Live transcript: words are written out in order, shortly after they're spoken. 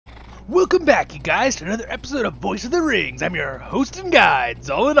Welcome back, you guys, to another episode of Voice of the Rings. I'm your host and guide,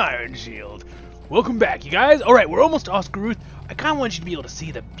 Zolan Ironshield. Welcome back, you guys. Alright, we're almost to Oscaruth. I kind of want you to be able to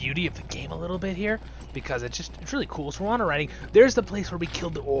see the beauty of the game a little bit here, because it's really cool. So we're on a writing. There's the place where we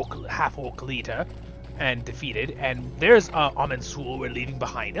killed the orc, half-orc Lita and defeated, and there's Amansul we're leaving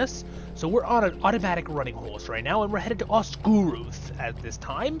behind us. So we're on an automatic running horse right now, and we're headed to Oscaruth at this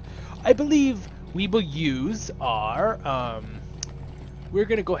time. I believe we will use our, we're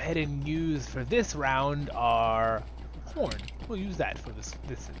going to go ahead and use, for this round, our horn. We'll use that for this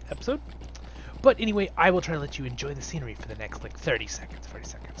episode. But anyway, I will try to let you enjoy the scenery for the next, 30 seconds, 40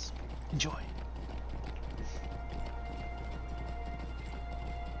 seconds. Enjoy.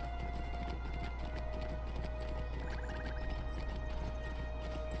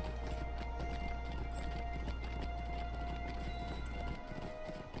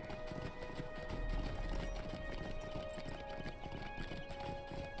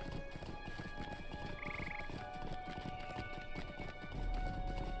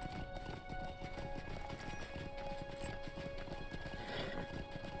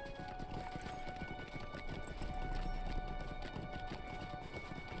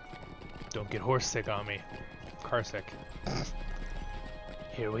 Don't get horse sick on me. Car sick.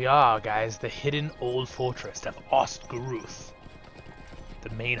 Here we are, guys. The hidden old fortress of Oscaruth. The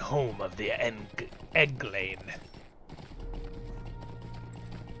main home of the Egglane.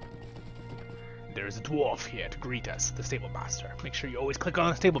 There is a dwarf here to greet us, the stable master. Make sure you always click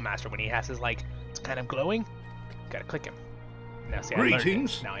on the stable master when he has his, it's kind of glowing. Gotta click him. Now see,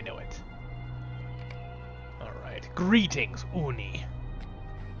 Greetings. I now I know it. Alright. Greetings, Uni.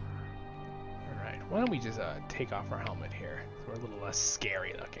 Why don't we just take off our helmet here so we're a little less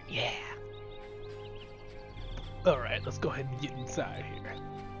scary looking. Yeah! Alright, let's go ahead and get inside here.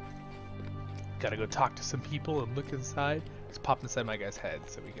 Gotta go talk to some people and look inside. Let's pop inside my guy's head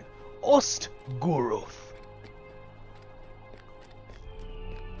so we can... Ostguruth!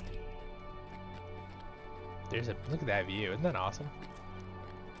 Look at that view, isn't that awesome?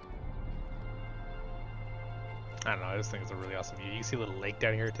 I don't know, I just think it's a really awesome view. You can see a little lake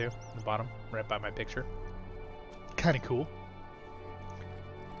down here too, in the bottom, right by my picture. Kinda cool.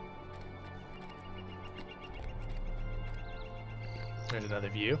 There's another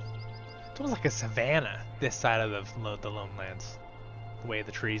view. It's almost like a savanna, this side of the Lone Lands. The way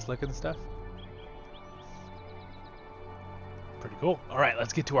the trees look and stuff. Pretty cool. Alright,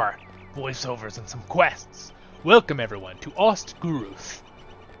 let's get to our voiceovers and some quests. Welcome everyone to Ostguruth.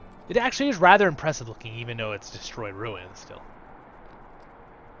 It actually is rather impressive looking, even though it's destroyed ruins still.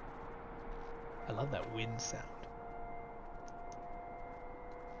 I love that wind sound.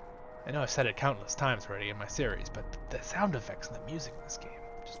 I know I've said it countless times already in my series, but the sound effects and the music in this game,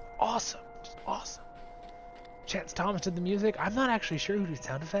 just awesome, just awesome. Chance Thomas did the music. I'm not actually sure who did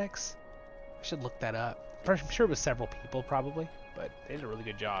sound effects. I should look that up. I'm sure it was several people probably, but they did a really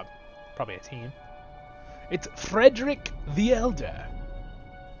good job. Probably a team. It's Frederick the Elder.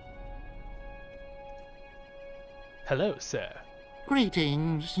 Hello, sir.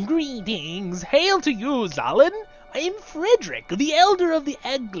 Greetings. Greetings. Hail to you, Zolan. I am Frederick, the Elder of the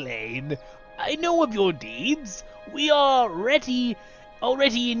Egglane. I know of your deeds. We are already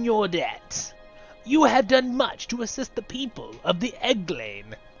in your debt. You have done much to assist the people of the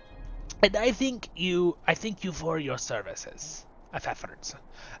Egglane, and I thank you for your services. Efforts.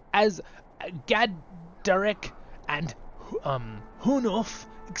 As Gaddarek and Hunuf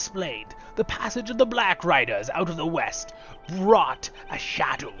explained, the passage of the Black Riders out of the west brought a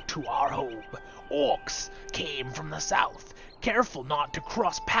shadow to our home. Orcs came from the south, careful not to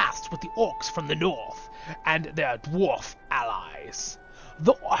cross paths with the orcs from the north and their dwarf allies.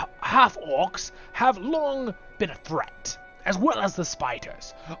 The half-orcs have long been a threat, as well as the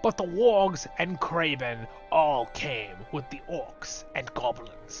spiders, but the wargs and craven all came with the orcs and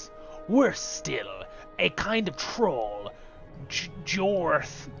goblins. Worse still, a kind of troll, Jorthkai,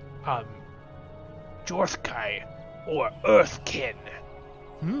 or Earthkin.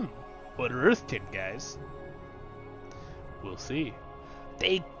 What are Earthkin, guys? We'll see.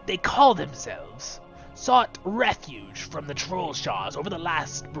 They call themselves. Sought refuge from the troll shaws over the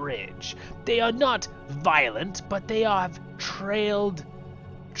last bridge. They are not violent, but they have trained,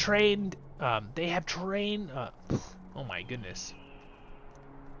 oh my goodness.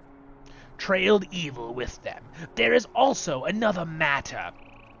 Trailed evil with them. There is also another matter,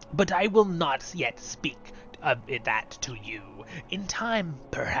 but I will not yet speak of that to you. In time,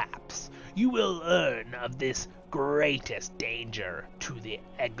 perhaps, you will learn of this greatest danger to the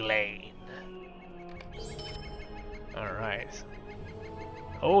Egglane. Alright.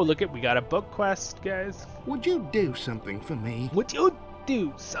 Oh, look we got a book quest, guys. Would you do something for me? Would you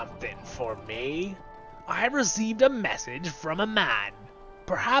do something for me? I received a message from a man.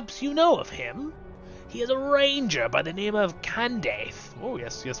 Perhaps you know of him? He is a ranger by the name of Candace. Oh,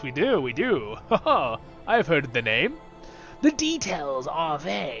 yes, we do. Haha, I've heard the name. The details are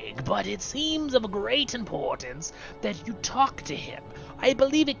vague, but it seems of great importance that you talk to him. I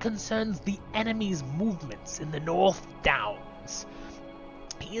believe it concerns the enemy's movements in the North Downs.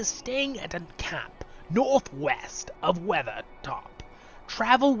 He is staying at a camp northwest of Weathertop.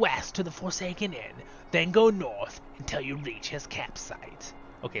 Travel west to the Forsaken Inn, then go north until you reach his campsite.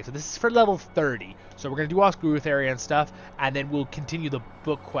 Okay, so this is for level 30. So we're going to do Oscaruth area and stuff, and then we'll continue the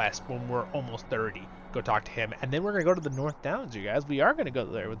book quest when we're almost 30. Go talk to him, and then we're going to go to the North Downs, you guys. We are going to go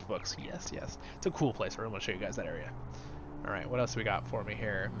there with the books. Yes. It's a cool place. We're going to show you guys that area. All right, what else we got for me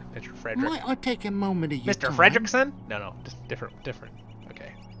here, Mr. Frederick? Might I take a moment of your Mr. time? Fredrickson? No, just different.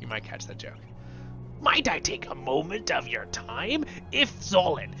 Okay, you might catch that joke. Might I take a moment of your time? If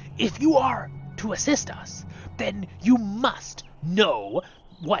Zolan, if you are to assist us, then you must know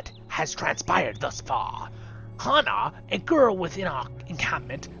what has transpired thus far. Hana, a girl within our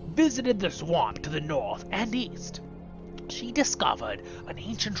encampment, visited the swamp to the north and east. She discovered an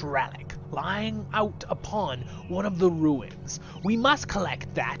ancient relic lying out upon one of the ruins. We must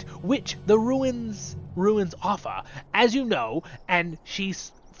collect that which the ruins offer, as you know, and she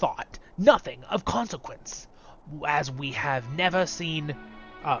thought nothing of consequence, as we have never seen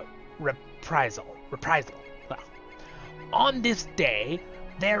reprisal. Well, on this day,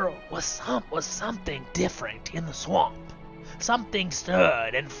 there was something different in the swamp. Something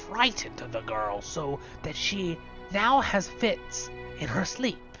stirred and frightened the girl so that she now has fits in her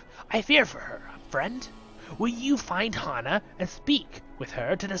sleep. I fear for her, friend. Will you find Hana and speak with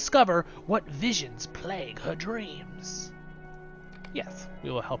her to discover what visions plague her dreams? Yes, we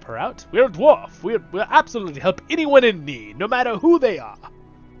will help her out. We're a dwarf. We'll absolutely help anyone in need, no matter who they are.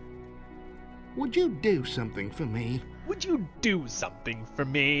 Would you do something for me? Would you do something for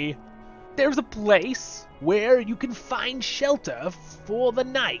me? There's a place where you can find shelter for the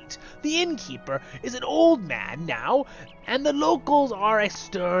night. The innkeeper is an old man now, and the locals are a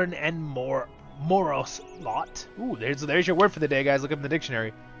stern and morose lot. Ooh, there's your word for the day, guys. Look up in the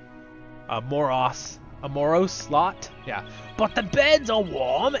dictionary. A morose lot? Yeah. But the beds are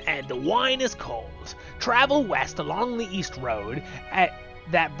warm and the wine is cold. Travel west along the east road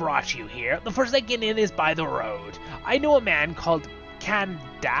that brought you here. The Forsaken Inn is by the road. I know a man called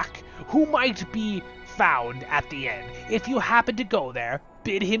Kandak who might be found at the inn. If you happen to go there,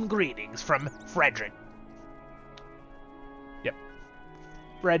 bid him greetings from Frederick. Yep.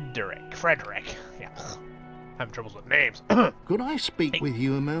 Frederick. Yeah. Having troubles with names. Could I speak with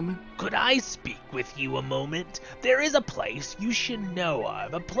you a moment? Could I speak with you a moment? There is a place you should know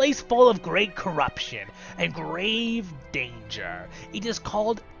of, a place full of great corruption and grave danger. It is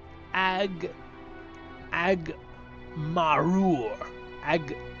called Agmarur,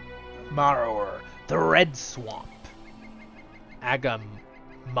 the Red Swamp. Agamar.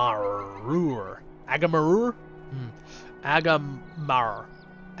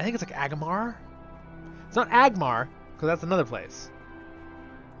 I think it's like Agamar. It's not Agmar, because that's another place.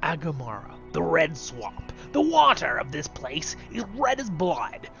 Agamara, the Red Swamp. The water of this place is red as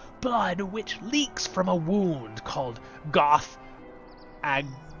blood which leaks from a wound called Goth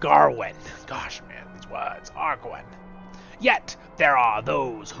Agarwen. Gosh, man, these words, Argwen. Yet there are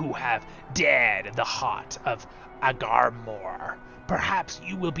those who have dared the heart of Agarmor. Perhaps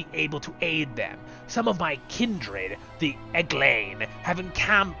you will be able to aid them. Some of my kindred, the Eglain, have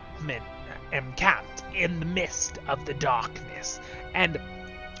encamped in the midst of the darkness, and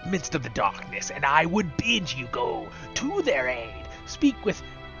I would bid you go to their aid. Speak with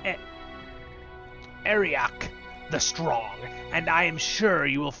Ariak the Strong, and I am sure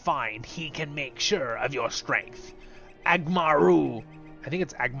you will find he can make sure of your strength. Agmaru, I think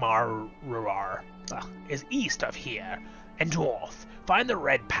it's Agmaruar, is east of here, and north. Find the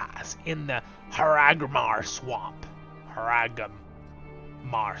Red Pass in the Haragamar Swamp,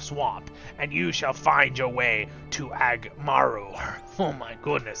 and you shall find your way to Agmaru. Oh my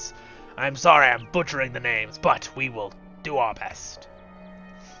goodness. I'm sorry I'm butchering the names, but we will do our best.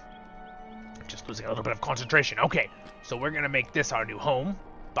 I'm just losing a little bit of concentration. Okay, so we're gonna make this our new home.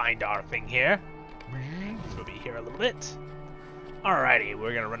 Bind our thing here. We'll be here a little bit. Alrighty,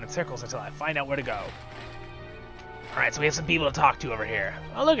 we're gonna run in circles until I find out where to go. Alright, so we have some people to talk to over here.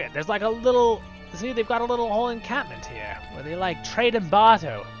 Oh, look there's like a little... See, they've got a little whole encampment here, where they like trade and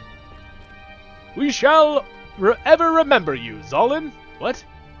barter. We shall ever remember you, Zolan. What?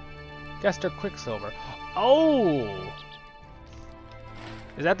 Gester Quicksilver. Oh!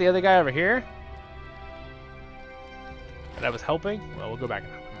 Is that the other guy over here? that I was helping? Well, we'll go back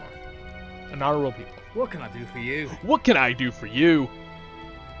and help more. Honorable people. What can I do for you? What can I do for you?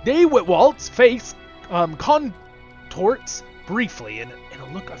 Daywalt's face contorts briefly in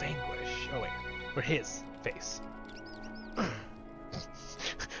a look of anguish. Oh wait, or his face.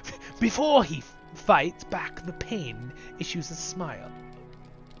 Before he fights back the pain, issues a smile.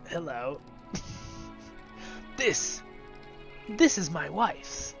 Hello. This is my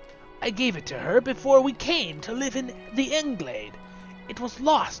wife's. I gave it to her before we came to live in the Englade. It was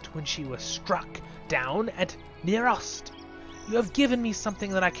lost when she was struck down at Nerost. You have given me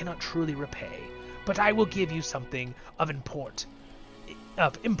something that I cannot truly repay, but I will give you something of import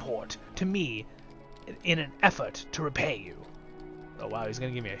to me in an effort to repay you. Oh wow, he's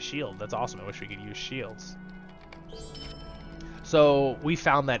gonna give me a shield. That's awesome. I wish we could use shields. So we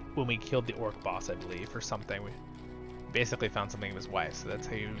found that when we killed the orc boss, I believe, or something. We basically found something of his wife, so that's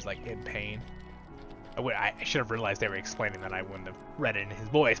how he was like in pain. I should have realized they were explaining that. I wouldn't have read it in his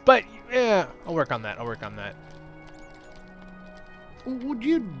voice, but yeah, I'll work on that. Would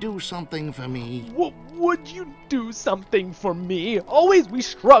you do something for me? Would you do something for me? Always we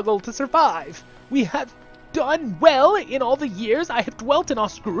struggle to survive. We have done well in all the years I have dwelt in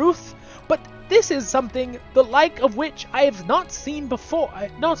Oscaruth, but this is something the like of which I have not seen before,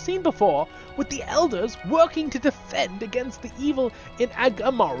 with the elders working to defend against the evil in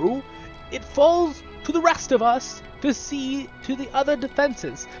Agamaru. It falls to the rest of us to see to the other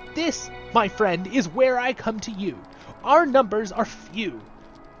defenses. This, my friend, is where I come to you. Our numbers are few,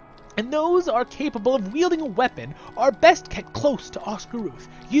 and those are capable of wielding a weapon are best kept close to Oscaruth.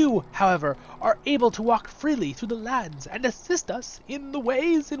 You, however, are able to walk freely through the lands and assist us in the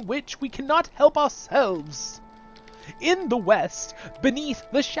ways in which we cannot help ourselves. In the west, beneath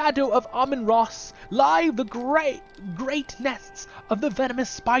the shadow of Amun-Ross, lie the great nests of the venomous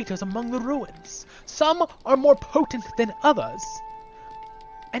spiders among the ruins. Some are more potent than others.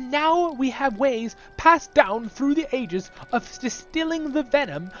 And now we have ways passed down through the ages of distilling the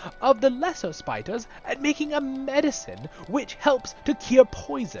venom of the lesser spiders and making a medicine which helps to cure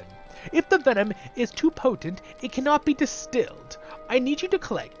poison. If the venom is too potent, it cannot be distilled. I need you to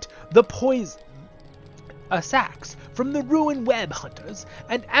collect the poison sacks from the ruin web hunters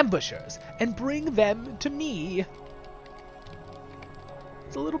and ambushers and bring them to me.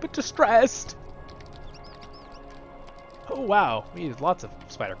 It's a little bit distressed. Oh wow, we need lots of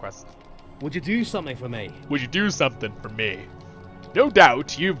spider quests. Would you do something for me? Would you do something for me? No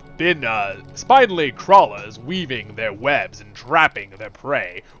doubt you've been spindly crawlers weaving their webs and trapping their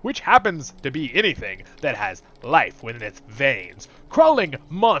prey, which happens to be anything that has life within its veins. Crawling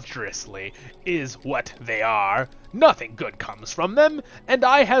monstrously is what they are. Nothing good comes from them, and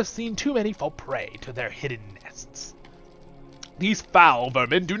I have seen too many fall prey to their hidden nests. These foul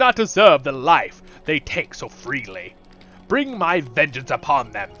vermin do not deserve the life they take so freely. Bring my vengeance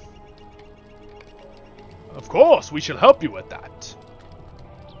upon them. Of course, we shall help you with that.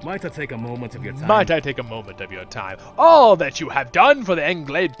 Might I take a moment of your time? Might I take a moment of your time? All that you have done for the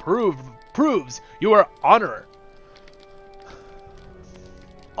Englade proves your honor.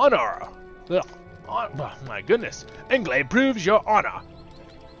 Oh, my goodness. Englade proves your honor.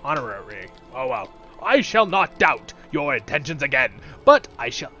 Honorary. Oh well. I shall not doubt your intentions again, but I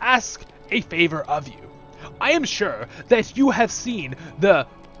shall ask a favor of you. I am sure that you have seen the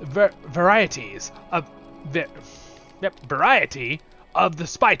variety of the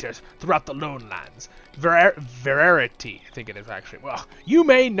spiders throughout the lone lands. Variety, I think it is actually. Well, you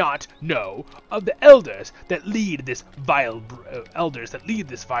may not know of the elders that lead this vile brood.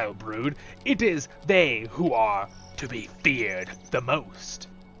 It is they who are to be feared the most.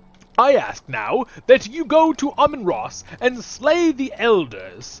 I ask now that you go to Amun-Ross and slay the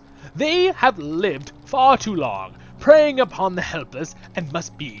elders. They have lived far too long, preying upon the helpless, and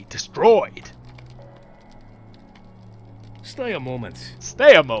must be destroyed. Stay a moment.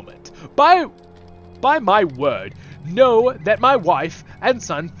 Stay a moment. By my word, know that my wife and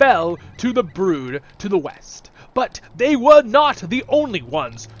son fell to the brood to the west. But they were not the only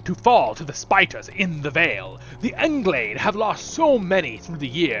ones to fall to the spiders in the Vale. The Englade have lost so many through the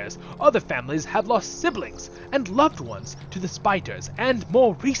years. Other families have lost siblings and loved ones to the spiders, and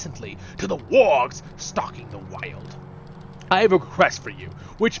more recently to the wargs stalking the wild. I have a request for you,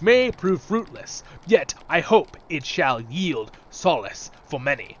 which may prove fruitless, yet I hope it shall yield solace for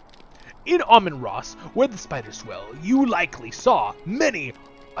many. In Amun-Ross, where the spiders dwell, you likely saw many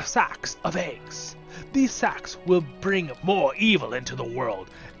sacks of eggs. These sacks will bring more evil into the world,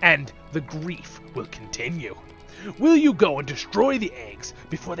 and the grief will continue. Will you go and destroy the eggs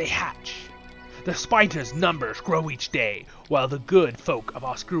before they hatch? The spiders' numbers grow each day, while the good folk of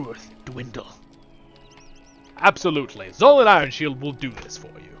Oscaruth dwindle. Absolutely. Zolan Ironshield will do this for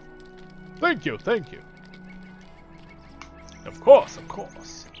you. Thank you, thank you. Of course, of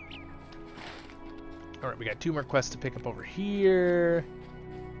course. Alright, we got 2 more quests to pick up over here.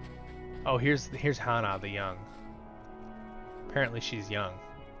 Oh, here's Hana, the young. Apparently she's young.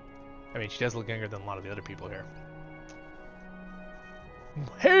 I mean, she does look younger than a lot of the other people here.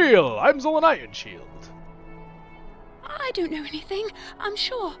 Hail! I'm Zolan Ironshield. I don't know anything, I'm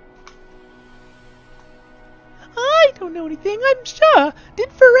sure. I don't know anything, I'm sure. Did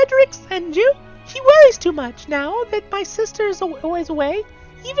Frederick send you? He worries too much now that my sister is always away.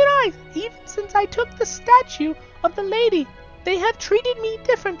 Even since I took the statue of the lady, they have treated me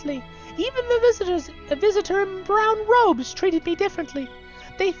differently. Even the visitor in brown robes treated me differently.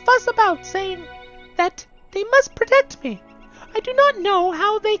 They fuss about, saying that they must protect me. I do not know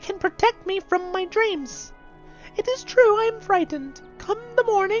how they can protect me from my dreams. It is true I am frightened. Come the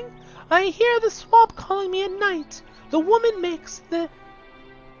morning, I hear the swamp calling me at night. The woman makes the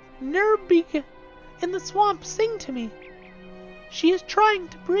Nerbig in the swamp sing to me. She is trying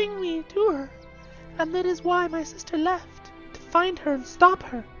to bring me to her, and that is why my sister left, to find her and stop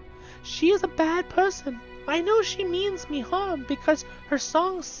her. She is a bad person. I know she means me harm because her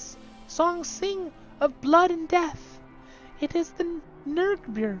songs sing of blood and death. It is the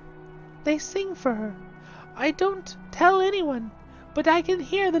Nerbir. They sing for her. I don't tell anyone, but I can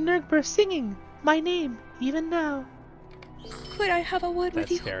hear the Nerbir singing my name even now. Could I have a word with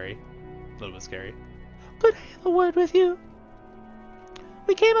you? That's scary. A little bit scary. Could I have a word with you?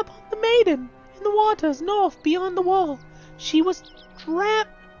 We came upon the maiden in the waters north beyond the wall. She was draped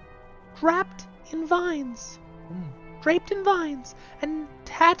in vines and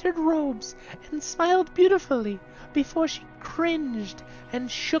tattered robes, and smiled beautifully before she cringed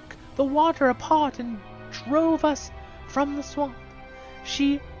and shook the water apart and drove us from the swamp.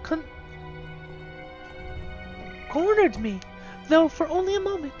 She cornered me, though for only a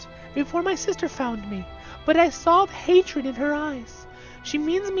moment, before my sister found me, but I saw the hatred in her eyes. She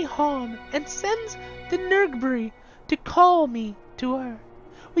means me harm, and sends the Nergbri to call me to her.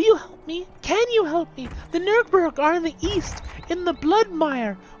 Will you help me? Can you help me? The Nergberg are in the east, in the blood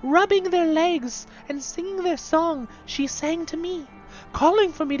mire, rubbing their legs and singing their song she sang to me,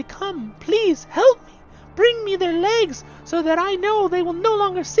 calling for me to come. Please help me. Bring me their legs so that I know they will no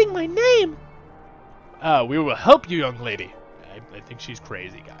longer sing my name. We will help you, young lady. I think she's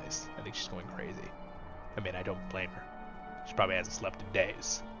crazy, guys. I think she's going crazy. I mean, I don't blame her. She probably hasn't slept in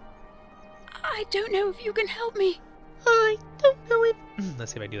days. I don't know if you can help me. I don't know if...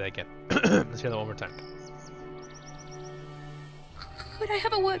 Let's see if I do that again. Let's hear that one more time. Could I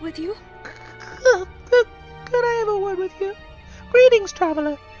have a word with you? Could I have a word with you? Greetings,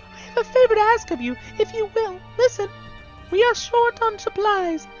 traveler. I have a favor to ask of you, if you will. Listen, we are short on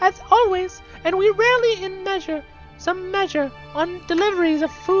supplies, as always, and we rarely measure on deliveries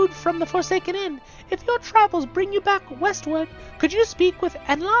of food from the Forsaken Inn. If your travels bring you back westward, could you speak with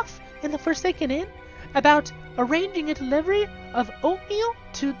Enlof in the Forsaken Inn about arranging a delivery of oatmeal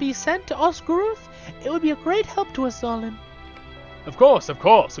to be sent to Osguruth? It would be a great help to us, Zolan. Of course,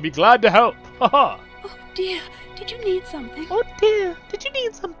 we'll be glad to help. Haha. Oh dear, did you need something? Oh dear, did you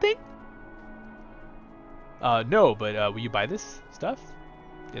need something? No, but will you buy this stuff?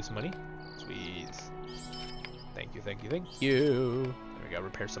 Do you have some money? Sweet. Thank you. There we go,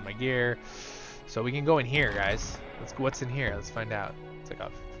 repair some of my gear. So we can go in here, guys. Let's go. What's in here? Let's find out. It's like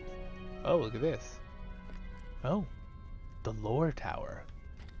a... Oh, look at this. Oh, the lore tower.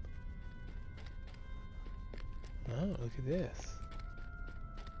 Oh, look at this.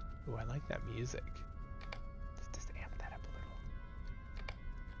 Oh, I like that music. Let's just amp that up a little.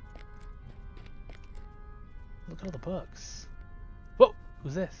 Look at all the books. Whoa,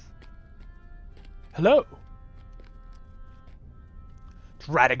 who's this? Hello. It's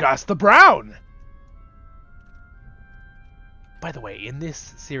Radagast the Brown. By the way, in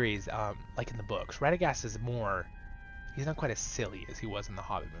this series, like in the books, Radagast is more... He's not quite as silly as he was in the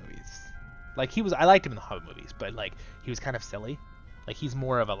Hobbit movies. Like, I liked him in the Hobbit movies, but, like, he was kind of silly. Like, he's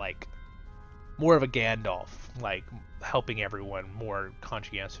more of a Gandalf, like, helping everyone, more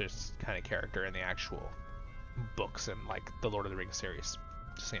conscientious kind of character in the actual books and, like, the Lord of the Rings series.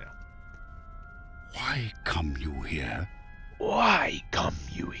 Just so you know. Why come you here? Why come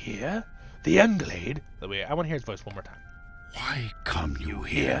you here? The Englade... Wait, I want to hear his voice one more time. Why come you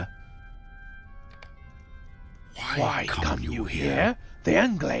here? Why come you here? The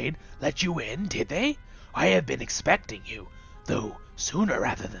Englade let you in, did they? I have been expecting you, though sooner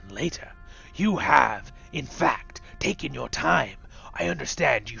rather than later. You have, in fact, taken your time. I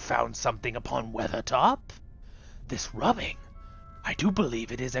understand you found something upon Weathertop? This rubbing, I do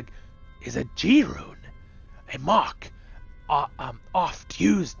believe it is a G rune. a mark often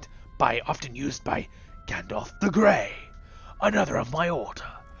used by Gandalf the Grey, another of my order.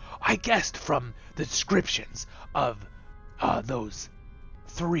 I guessed from the descriptions of those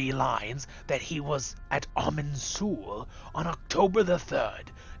 3 lines that he was at Amen Sul on October the 3rd,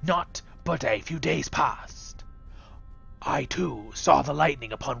 not but a few days past. I too saw the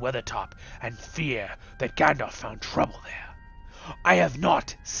lightning upon Weathertop and fear that Gandalf found trouble there. I have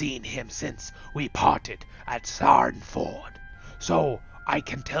not seen him since we parted at Sarnford, so I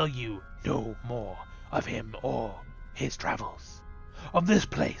can tell you no more of him or his travels. Of this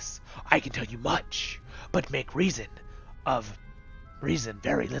place I can tell you much, but make reason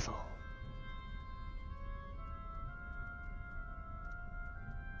very little.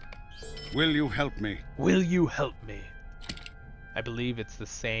 Will you help me? Will you help me? I believe it's the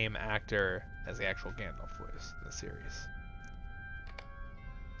same actor as the actual Gandalf voice in the series.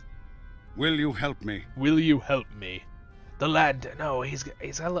 Will you help me? Will you help me? The land. No, I'm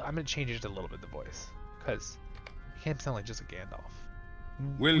gonna change it a little bit, the voice, because he can't sound like just a Gandalf.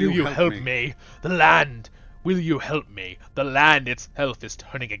 Will you help me? The land. Will you help me? The land itself is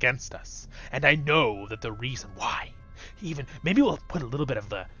turning against us, and I know that the reason why. Even maybe we'll put a little bit of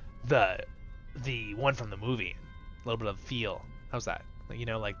the one from the movie, a little bit of feel. How's that? You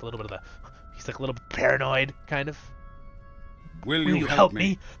know, like a little bit of the. He's like a little bit paranoid, kind of. Will you help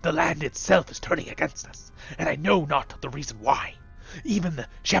me? The land itself is turning against us, and I know not the reason why. Even the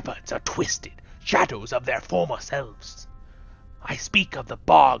shepherds are twisted, shadows of their former selves. I speak of the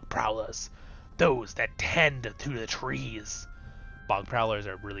bog prowlers, those that tend to the trees. Bog prowlers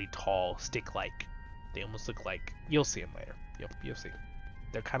are really tall, stick-like. They almost look like... You'll see them later. You'll see.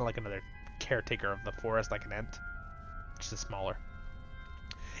 They're kind of like another caretaker of the forest, like an ant, just smaller.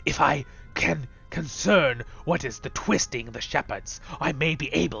 If I can concern what is the twisting the shepherds, I may be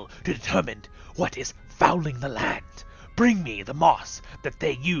able to determine what is fouling the land. Bring me the moss that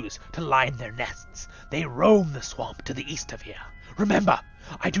they use to line their nests. They roam the swamp to the east of here. Remember,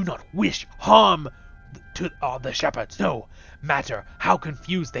 I do not wish harm to the shepherds, no matter how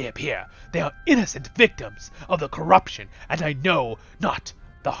confused they appear. They are innocent victims of the corruption, and I know not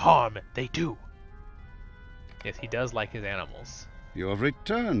the harm they do. Yes, he does like his animals. You have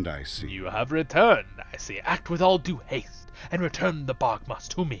returned, I see. You have returned, I see. Act with all due haste, and return the bog moss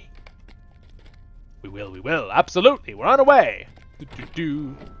to me. We will, absolutely. We're on our way.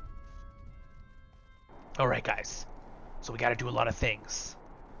 Alright, guys. So we gotta do a lot of things.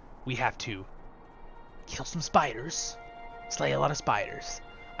 We have to kill some spiders, slay a lot of spiders.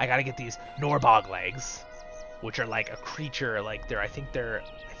 I gotta get these Norbog legs, which are like a creature, like I think they're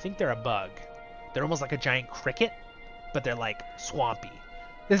a bug. They're almost like a giant cricket, but they're like swampy.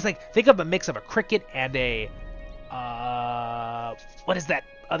 It's like, think of a mix of a cricket and a what is that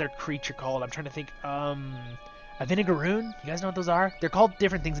other creature called? I'm trying to think. A vinegaroon? You guys know what those are? They're called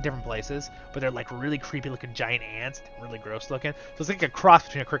different things in different places, but they're like really creepy looking giant ants, really gross looking. So it's like a cross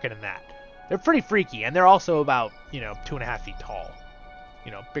between a cricket and that. They're pretty freaky, and they're also about, 2.5 feet tall.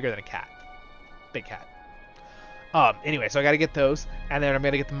 Bigger than a cat. Big cat. Anyway, so I gotta get those, and then I'm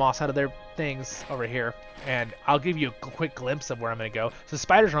gonna get the moss out of their things over here, and I'll give you a quick glimpse of where I'm gonna go. So the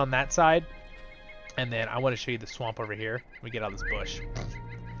spiders are on that side, and then I want to show you the swamp over here. Let me get out of this bush.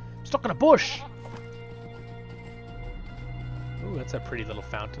 I'm stuck in a bush! Ooh, that's a pretty little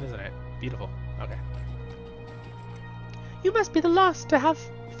fountain, isn't it? Beautiful. Okay. You must be the lost to have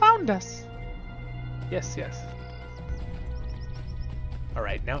found us. Yes.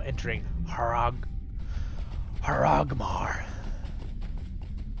 Alright, now entering Haragmar.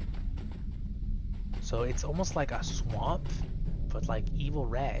 So it's almost like a swamp, but like evil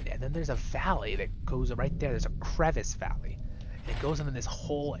red. And then there's a valley that goes right there. There's a crevice valley. And it goes into this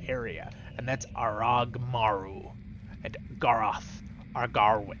whole area. And that's Aragmaru. And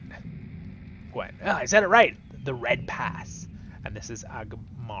Argarwin. I said it right. The Red Pass. And this is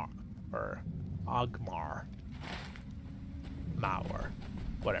Agmar. Or Agmar. Mauer.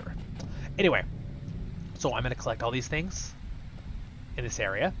 Whatever. Anyway. So I'm going to collect all these things in this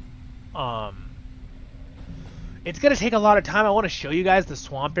area. It's going to take a lot of time. I want to show you guys the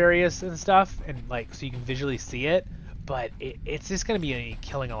swamp areas and stuff, and so you can visually see it. But it's just going to be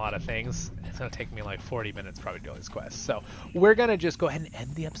killing a lot of things. It's going to take me like 40 minutes probably doing this quest. So we're going to just go ahead and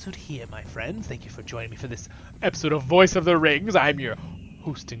end the episode here, my friends. Thank you for joining me for this episode of Voice of the Rings. I'm your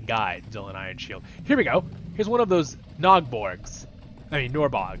host and guide, Dylan Ironshield. Here we go. Here's one of those Norbogs.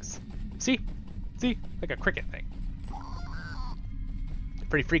 See? Like a cricket thing.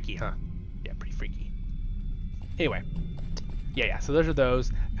 Pretty freaky, huh? Yeah, pretty freaky. Anyway. Yeah, so those are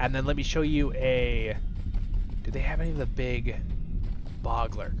those. And then let me show you a... Do they have any of the big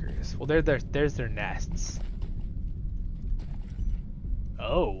bog lurkers? Well, there's their nests.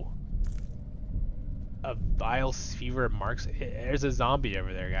 Oh. A vile fever marks. There's a zombie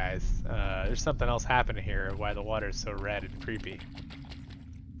over there, guys. There's something else happening here. Why the water is so red and creepy.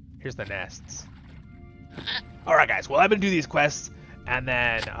 Here's the nests. All right, guys. Well, I'm gonna do these quests and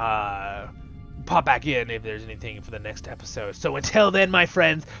then pop back in if there's anything for the next episode. So until then, my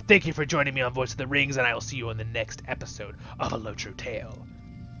friends, thank you for joining me on Voice of the Rings, and I will see you on the next episode of A LOTRO Tale.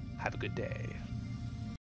 Have a good day.